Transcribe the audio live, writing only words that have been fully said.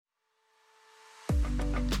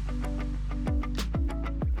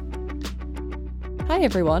Hi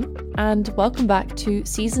everyone, and welcome back to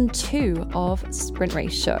Season 2 of Sprint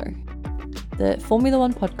Race Show, the Formula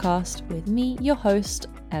One podcast with me, your host,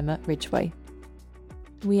 Emma Ridgway.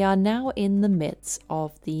 We are now in the midst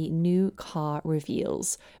of the new car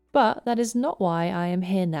reveals, but that is not why I am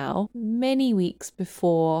here now. Many weeks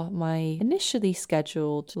before my initially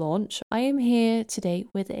scheduled launch, I am here today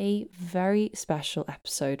with a very special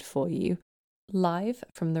episode for you, live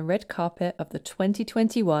from the red carpet of the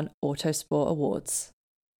 2021 Autosport Awards.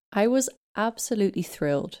 I was absolutely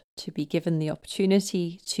thrilled to be given the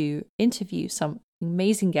opportunity to interview some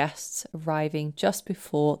amazing guests arriving just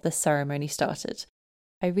before the ceremony started.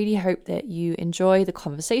 I really hope that you enjoy the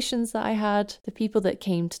conversations that I had. The people that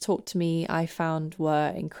came to talk to me, I found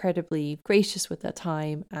were incredibly gracious with their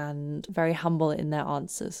time and very humble in their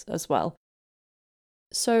answers as well.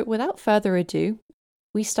 So without further ado,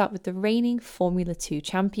 we start with the reigning Formula 2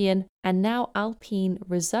 champion and now Alpine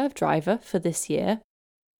reserve driver for this year,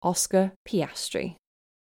 Oscar Piastri.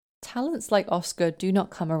 Talents like Oscar do not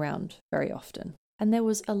come around very often, and there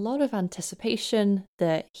was a lot of anticipation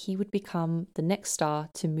that he would become the next star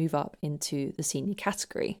to move up into the senior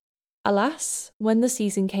category. Alas, when the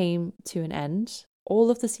season came to an end,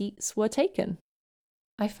 all of the seats were taken.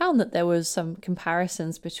 I found that there was some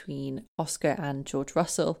comparisons between Oscar and George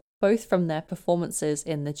Russell, both from their performances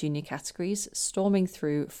in the junior categories, storming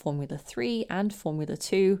through Formula 3 and Formula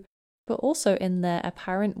 2, but also in their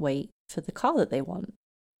apparent wait for the car that they want.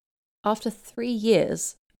 After 3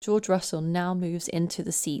 years, George Russell now moves into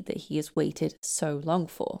the seat that he has waited so long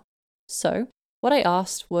for. So, what I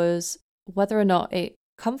asked was whether or not it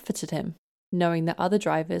comforted him, knowing that other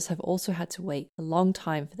drivers have also had to wait a long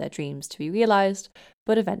time for their dreams to be realised,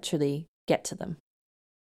 but eventually get to them.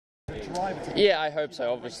 Yeah, I hope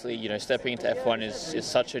so. Obviously, stepping into F1 is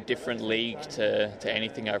such a different league to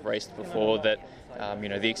anything I've raced before that,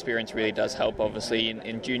 the experience really does help. Obviously,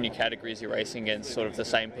 in junior categories, you're racing against sort of the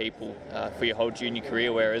same people for your whole junior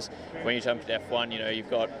career, whereas when you jump to F1, you've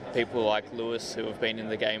got people like Lewis who have been in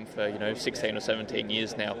the game for, 16 or 17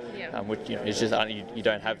 years now, which, is just, you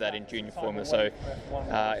don't have that in junior formula. So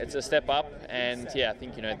it's a step up, and I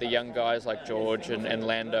think, the young guys like George and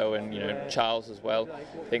Lando and, Charles as well,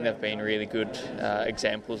 I think they've been really good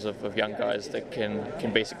examples of young guys that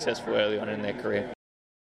can be successful early on in their career.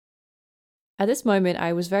 At this moment,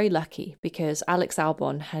 I was very lucky because Alex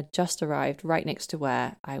Albon had just arrived right next to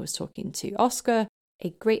where I was talking to Oscar,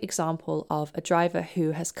 a great example of a driver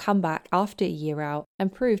who has come back after a year out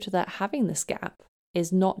and proved that having this gap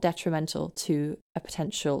is not detrimental to a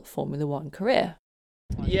potential Formula One career.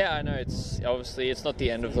 Yeah, I know it's not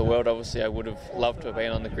the end of the world. Obviously, I would have loved to have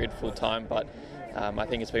been on the grid full time, but I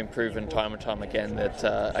think it's been proven time and time again that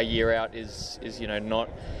a year out is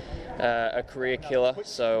not a career killer.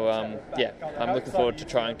 So I'm looking forward to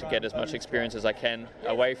trying to get as much experience as I can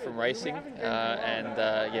away from racing and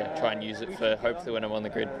try and use it for hopefully when I'm on the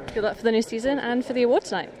grid. Good luck for the new season and for the award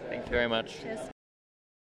tonight. Thank you very much. Cheers.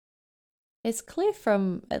 It's clear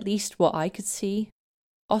from at least what I could see,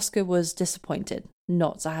 Oscar was disappointed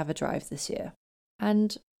not to have a drive this year,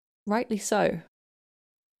 and rightly so.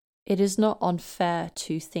 It is not unfair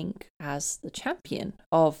to think, as the champion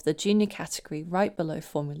of the junior category right below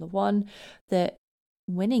Formula One, that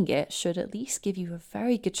winning it should at least give you a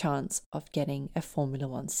very good chance of getting a Formula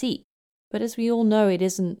One seat. But as we all know, it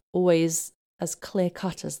isn't always as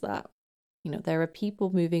clear-cut as that. There are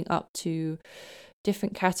people moving up to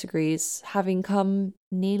different categories having come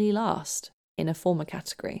nearly last in a former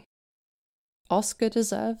category. Oscar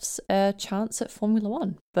deserves a chance at Formula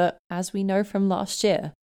One, but as we know from last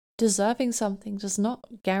year, deserving something does not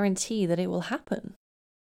guarantee that it will happen.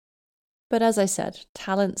 But as I said,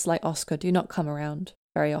 talents like Oscar do not come around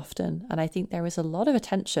very often, and I think there is a lot of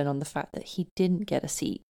attention on the fact that he didn't get a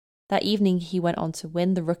seat. That evening, he went on to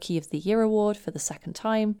win the Rookie of the Year award for the second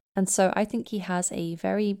time, and so I think he has a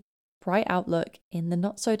very bright outlook in the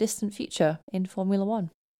not-so-distant future in Formula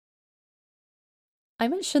One. I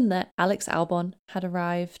mentioned that Alex Albon had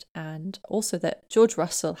arrived and also that George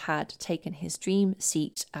Russell had taken his dream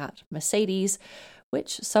seat at Mercedes,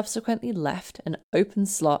 which subsequently left an open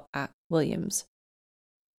slot at Williams.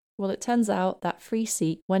 Well, it turns out that free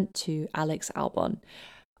seat went to Alex Albon.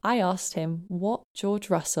 I asked him what George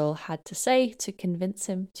Russell had to say to convince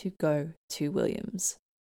him to go to Williams.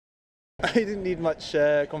 I didn't need much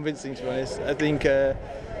convincing, to be honest. I think,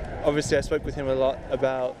 obviously, I spoke with him a lot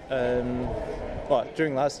about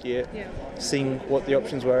during last year, seeing what the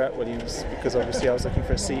options were at Williams, because obviously I was looking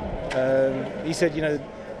for a seat. He said,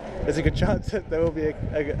 there's a good chance that there will be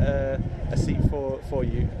a seat for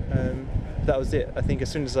you. That was it. I think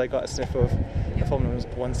as soon as I got a sniff of a Formula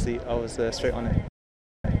 1 seat, I was straight on it.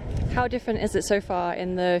 How different is it so far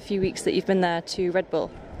in the few weeks that you've been there to Red Bull?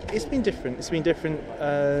 It's been different.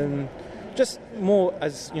 Just more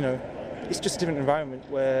as, it's just a different environment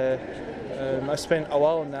where I've spent a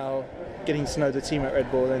while now getting to know the team at Red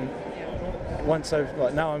Bull, and once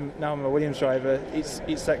now I'm a Williams driver.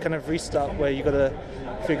 It's that kind of restart where you got to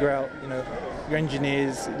figure out, your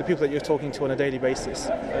engineers, the people that you're talking to on a daily basis.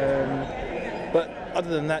 But other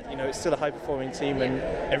than that, it's still a high-performing team, and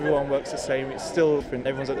everyone works the same. It's still different.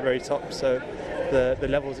 Everyone's at the very top, so the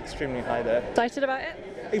level is extremely high there. Excited about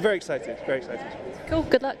it? Very excited. Very excited. Cool.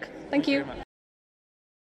 Good luck. Thank you.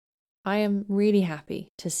 I am really happy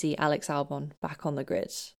to see Alex Albon back on the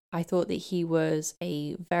grid. I thought that he was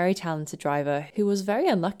a very talented driver who was very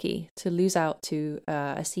unlucky to lose out to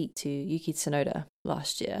a seat to Yuki Tsunoda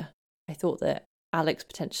last year. I thought that Alex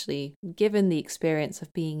potentially, given the experience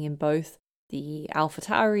of being in both the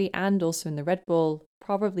AlphaTauri and also in the Red Bull,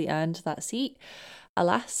 probably earned that seat.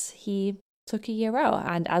 Alas, he took a year out,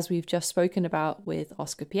 and as we've just spoken about with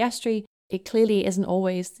Oscar Piastri, it clearly isn't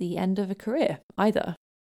always the end of a career either.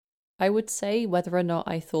 I would say whether or not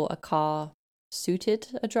I thought a car suited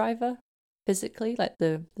a driver physically, like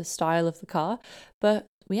the style of the car, but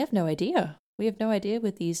we have no idea. We have no idea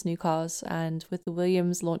with these new cars, and with the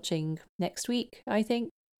Williams launching next week, I think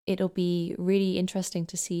it'll be really interesting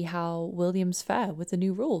to see how Williams fare with the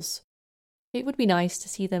new rules. It would be nice to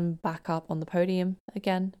see them back up on the podium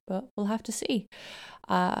again, but we'll have to see.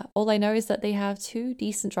 All I know is that they have two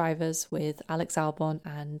decent drivers with Alex Albon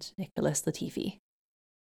and Nicholas Latifi.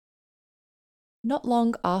 Not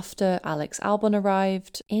long after Alex Albon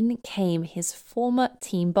arrived, in came his former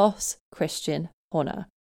team boss, Christian Horner.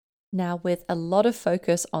 Now, with a lot of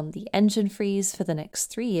focus on the engine freeze for the next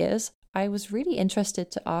 3 years, I was really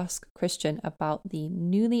interested to ask Christian about the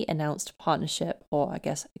newly announced partnership, or I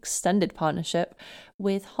guess extended partnership,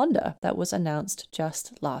 with Honda that was announced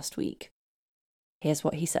just last week. Here's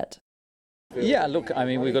what he said. Yeah, look, I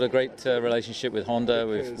mean, we've got a great relationship with Honda.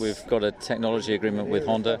 We've got a technology agreement with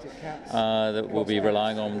Honda that we'll be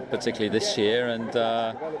relying on particularly this year, and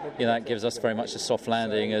that gives us very much a soft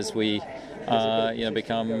landing as we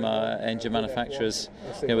become engine manufacturers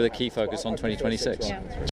with a key focus on 2026.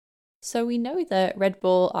 So we know that Red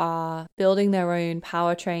Bull are building their own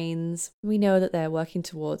powertrains. We know that they're working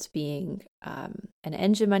towards being an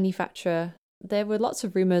engine manufacturer. There were lots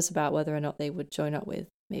of rumors about whether or not they would join up with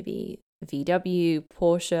maybe VW,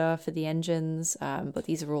 Porsche for the engines, but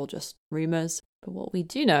these are all just rumors. But what we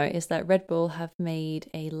do know is that Red Bull have made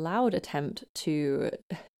a loud attempt to,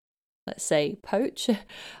 let's say, poach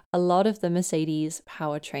a lot of the Mercedes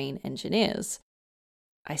powertrain engineers.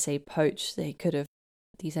 I say poach,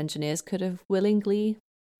 these engineers could have willingly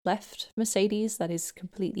left Mercedes, that is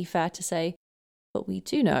completely fair to say. But we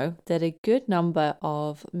do know that a good number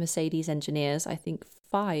of Mercedes engineers, I think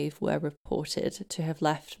 5 were reported to have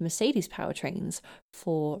left Mercedes powertrains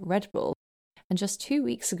for Red Bull. And just 2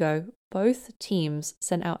 weeks ago, both teams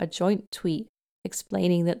sent out a joint tweet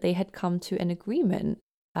explaining that they had come to an agreement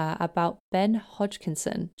about Ben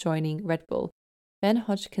Hodgkinson joining Red Bull. Ben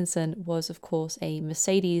Hodgkinson was, of course, a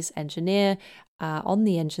Mercedes engineer on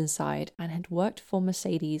the engine side and had worked for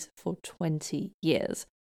Mercedes for 20 years.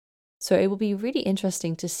 So it will be really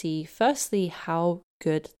interesting to see, firstly, how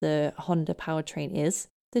good the Honda powertrain is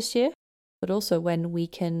this year, but also when we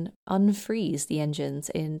can unfreeze the engines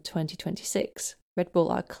in 2026. Red Bull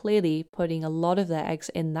are clearly putting a lot of their eggs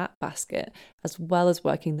in that basket, as well as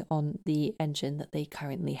working on the engine that they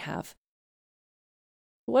currently have.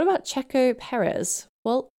 What about Checo Perez?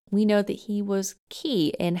 Well, we know that he was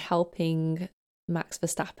key in helping Max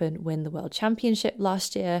Verstappen win the World Championship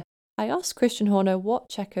last year. I asked Christian Horner what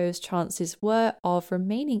Checo's chances were of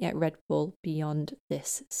remaining at Red Bull beyond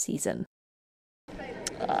this season.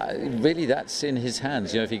 Really, that's in his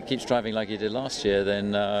hands. If he keeps driving like he did last year,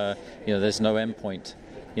 then there's no end point.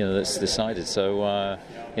 That's decided. So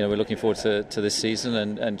we're looking forward to this season,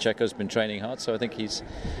 and Checo's been training hard, so I think he's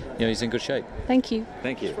in good shape. Thank you.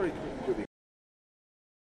 Thank you.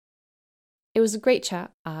 It was a great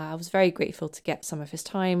chat. I was very grateful to get some of his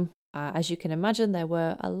time. As you can imagine, there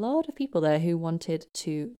were a lot of people there who wanted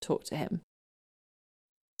to talk to him.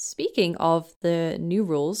 Speaking of the new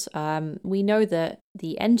rules, we know that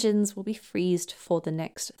the engines will be freezed for the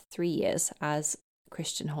next 3 years. As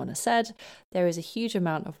Christian Horner said, there is a huge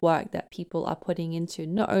amount of work that people are putting into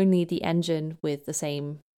not only the engine with the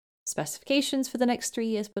same specifications for the next 3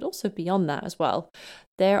 years, but also beyond that as well.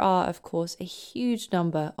 There are, of course, a huge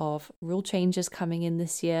number of rule changes coming in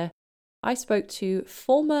this year. I spoke to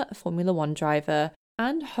former Formula One driver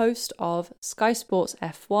and host of Sky Sports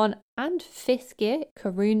F1 and Fifth Gear,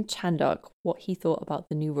 Karun Chandok, what he thought about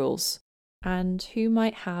the new rules. and who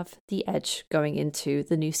might have the edge going into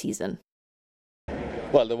the new season.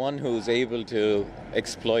 Well, the one who's able to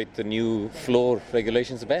exploit the new floor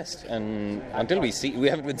regulations the best. And until we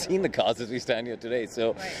haven't even seen the cars as we stand here today.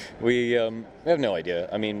 So we have no idea.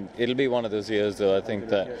 I mean, it'll be one of those years, though, I think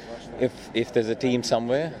that if there's a team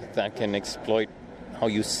somewhere that can exploit how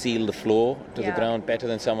you seal the floor to the ground better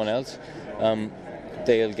than someone else,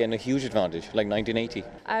 they'll get a huge advantage, like 1980.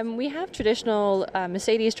 We have traditional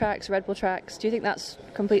Mercedes tracks, Red Bull tracks. Do you think that's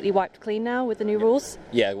completely wiped clean now with the new rules?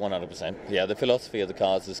 Yeah, 100%. Yeah, the philosophy of the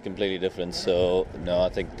cars is completely different. So, no, I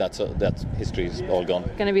think that history is all gone.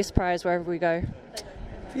 Going to be surprised wherever we go?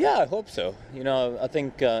 Yeah, I hope so. You know, I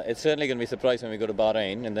think it's certainly going to be surprised when we go to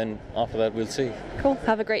Bahrain, and then after that we'll see. Cool.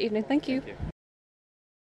 Have a great evening. Thank you.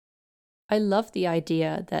 I love the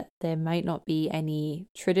idea that there might not be any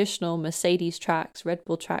traditional Mercedes tracks, Red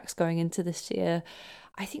Bull tracks going into this year.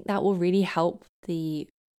 I think that will really help the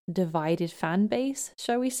divided fan base,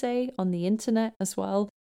 shall we say, on the internet as well.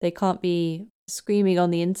 They can't be screaming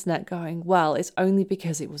on the internet going, well, it's only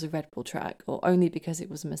because it was a Red Bull track or only because it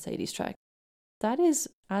was a Mercedes track. That is,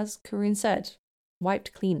 as Karun said,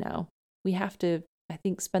 wiped clean now. We have to, I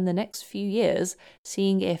think, spend the next few years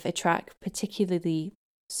seeing if a track particularly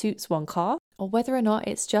suits one car, or whether or not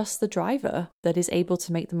it's just the driver that is able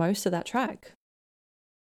to make the most of that track.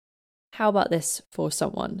 How about this for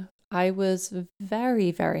someone? I was very,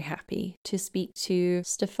 very happy to speak to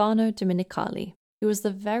Stefano Domenicali, who was the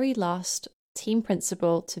very last team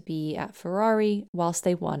principal to be at Ferrari whilst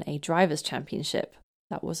they won a drivers' championship.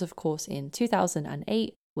 That was, of course, in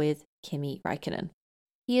 2008 with Kimi Räikkönen.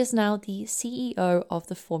 He is now the CEO of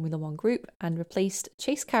the Formula One group and replaced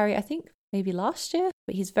Chase Carey, I think, maybe last year,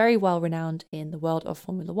 but he's very well renowned in the world of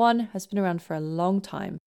Formula One, has been around for a long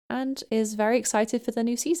time, and is very excited for the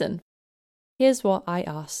new season. Here's what I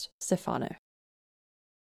asked Stefano.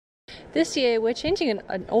 This year we're changing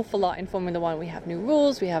an awful lot in Formula One. We have new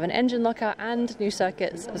rules, we have an engine lockout and new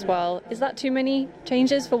circuits as well. Is that too many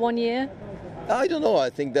changes for 1 year? I don't know. I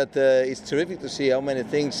think that it's terrific to see how many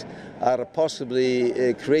things are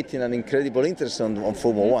possibly creating an incredible interest on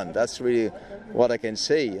Formula One. That's really what I can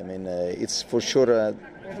say. I mean, it's for sure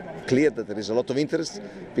clear that there is a lot of interest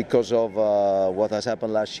because of what has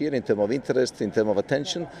happened last year in terms of interest, in terms of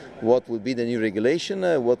attention. What will be the new regulation?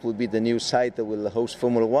 What will be the new site that will host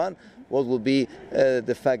Formula One? What will be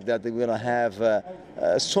the fact that we're going to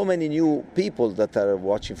have so many new people that are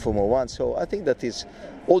watching Formula One? So I think that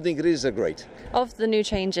all the ingredients are great. Of the new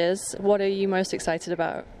changes, what are you most excited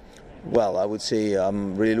about? Well, I would say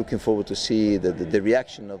I'm really looking forward to see the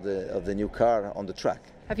reaction of the new car on the track.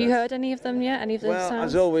 Have you heard any of them yet? Any of the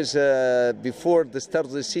sounds? As always, before the start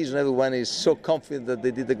of the season, everyone is so confident that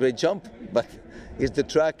they did a great jump, but it's the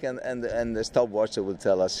track and the stopwatch that will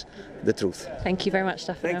tell us the truth. Thank you very much,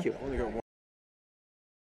 Stefano. Thank you.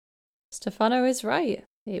 Stefano is right.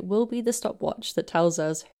 It will be the stopwatch that tells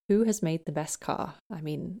us who has made the best car. I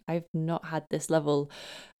mean, I've not had this level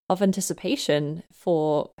of anticipation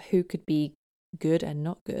for who could be good and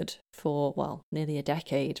not good for, well, nearly a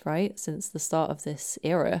decade, right? Since the start of this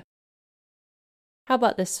era. How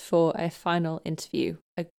about this for a final interview?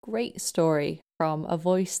 A great story from a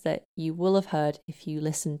voice that you will have heard if you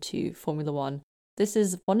listen to Formula One. This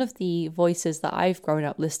is one of the voices that I've grown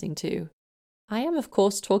up listening to. I am, of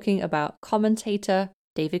course, talking about commentator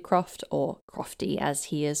David Croft, or Crofty as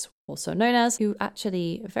he is also known as, who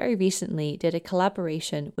actually very recently did a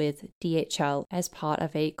collaboration with DHL as part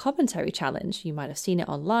of a commentary challenge. You might have seen it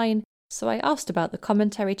online. So I asked about the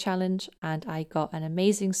commentary challenge and I got an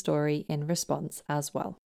amazing story in response as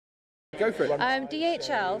well. Go for it.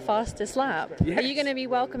 DHL Fastest Lap. Yes. Are you going to be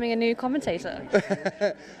welcoming a new commentator?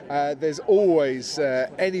 There's always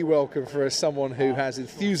any welcome for someone who has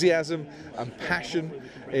enthusiasm and passion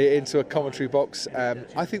into a commentary box.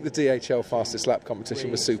 I think the DHL Fastest Lap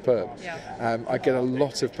competition was superb. Yeah. I get a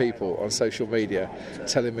lot of people on social media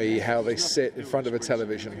telling me how they sit in front of a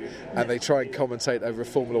television and they try and commentate over a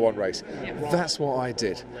Formula One race. Yeah. That's what I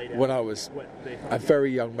did when I was a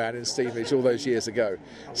very young man in Stevenage all those years ago.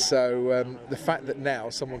 So the fact that now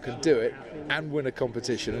someone can do it and win a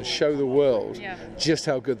competition and show the world just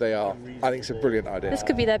how good they are, I think it's a brilliant idea. This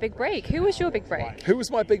could be their big break. Who was your big break? Who was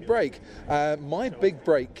my big break? My big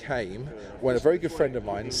break came when a very good friend of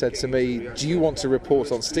mine said to me, do you want to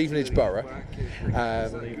report on Stevenage Borough?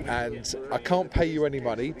 And I can't pay you any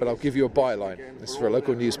money, but I'll give you a byline. This is for a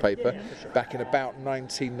local newspaper back in about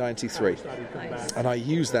 1993. Nice. And I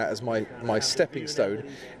used that as my stepping stone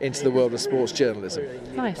into the world of sports journalism.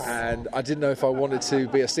 Nice. and I didn't know if I wanted to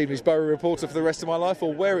be a Stevenage Borough reporter for the rest of my life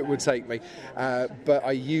or where it would take me. But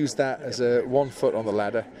I used that as a one foot on the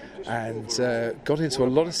ladder, and got into a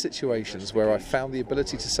lot of situations where I found the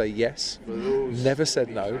ability to say yes, never said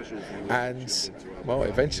no, and well,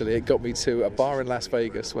 eventually it got me to a bar in Las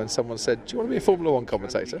Vegas when someone said, "Do you want to be a Formula One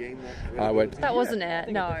commentator?" And I went, "That wasn't it,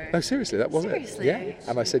 no." No, seriously, that wasn't Seriously? it. Yeah,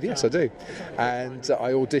 and I said, "Yes, I do." And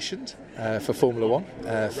I auditioned for Formula One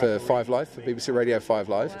for 5 Live, for BBC Radio 5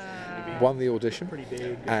 Live. Won the audition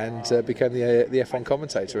and became the F1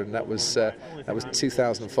 commentator, and that was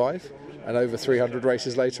 2005. And over 300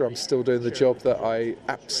 races later, I'm still doing the job that I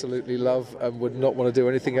absolutely love and would not want to do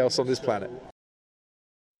anything else on this planet.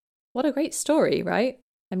 What a great story, right?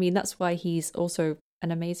 I mean, that's why he's also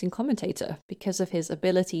an amazing commentator, because of his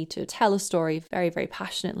ability to tell a story very, very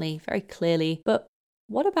passionately, very clearly. But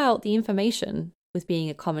what about the information with being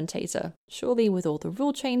a commentator? Surely with all the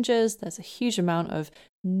rule changes, there's a huge amount of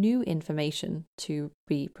new information to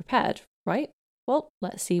be prepared, right? Well,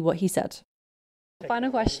 let's see what he said.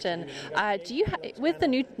 Final question: do you, with the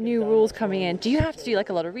new rules coming in, do you have to do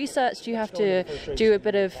like a lot of research? Do you have to do a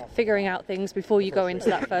bit of figuring out things before you go into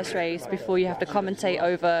that first race? Before you have to commentate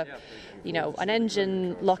over, you know, an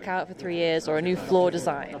engine lockout for 3 years or a new floor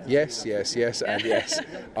design? Yes, and yes.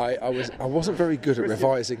 I wasn't very good at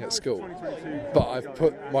revising at school, but I've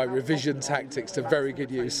put my revision tactics to very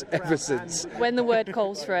good use ever since. When the word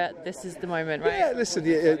calls for it, this is the moment, right? Yeah, listen,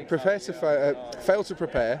 you prepare to fail to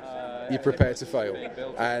prepare. You prepare to fail,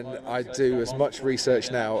 and I do as much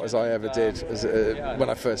research now as I ever did when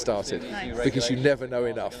I first started, because you never know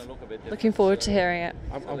enough. Looking forward to hearing it.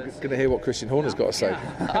 I'm going to hear what Christian Horner's got to say.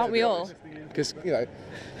 Aren't we all? Because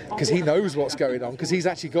he knows what's going on, because he's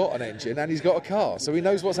actually got an engine and he's got a car, so he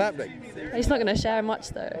knows what's happening. He's not going to share much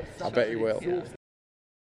though. I bet he will. Yeah.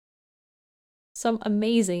 Some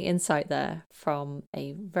amazing insight there from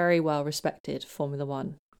a very well-respected Formula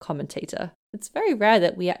One commentator. It's very rare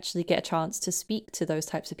that we actually get a chance to speak to those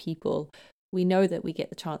types of people. We know that we get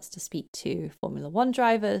the chance to speak to Formula One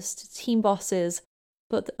drivers, to team bosses,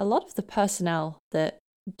 but a lot of the personnel that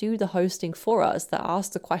do the hosting for us, that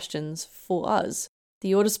ask the questions for us,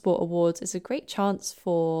 the Autosport Awards is a great chance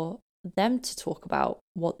for them to talk about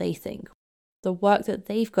what they think, the work that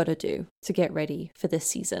they've got to do to get ready for this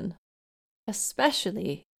season,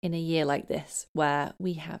 especially in a year like this where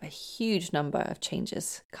we have a huge number of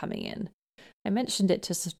changes coming in. I mentioned it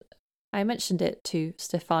to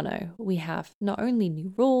Stefano. We have not only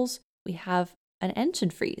new rules, we have an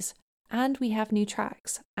engine freeze, and we have new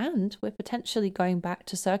tracks, and we're potentially going back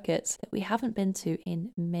to circuits that we haven't been to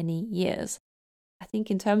in many years. I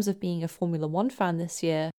think in terms of being a Formula One fan this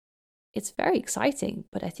year, it's very exciting,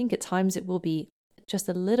 but I think at times it will be just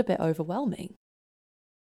a little bit overwhelming.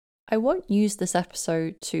 I won't use this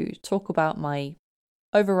episode to talk about my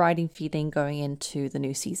overriding feeling going into the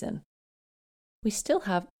new season. We still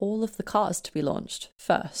have all of the cars to be launched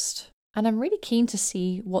first, and I'm really keen to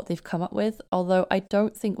see what they've come up with, although I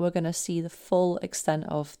don't think we're going to see the full extent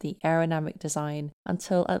of the aerodynamic design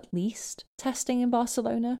until at least testing in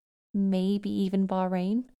Barcelona, maybe even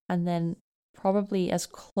Bahrain, and then probably as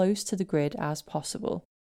close to the grid as possible.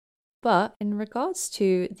 But in regards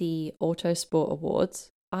to the Autosport Awards,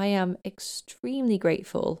 I am extremely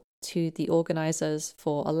grateful to the organisers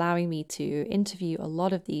for allowing me to interview a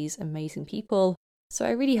lot of these amazing people. So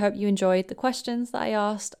I really hope you enjoyed the questions that I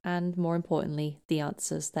asked, and more importantly, the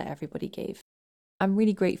answers that everybody gave. I'm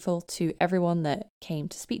really grateful to everyone that came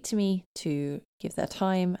to speak to me, to give their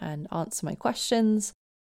time and answer my questions.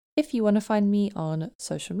 If you want to find me on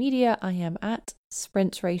social media, I am at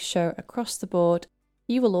Sprint Race Show across the board.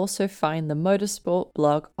 You will also find the motorsport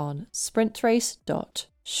blog on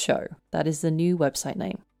sprintrace.show. That is the new website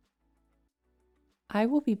name. I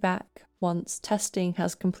will be back once testing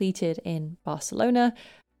has completed in Barcelona,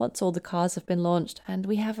 once all the cars have been launched and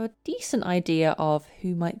we have a decent idea of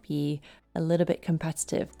who might be a little bit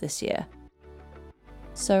competitive this year.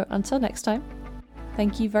 So until next time,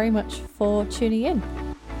 thank you very much for tuning in.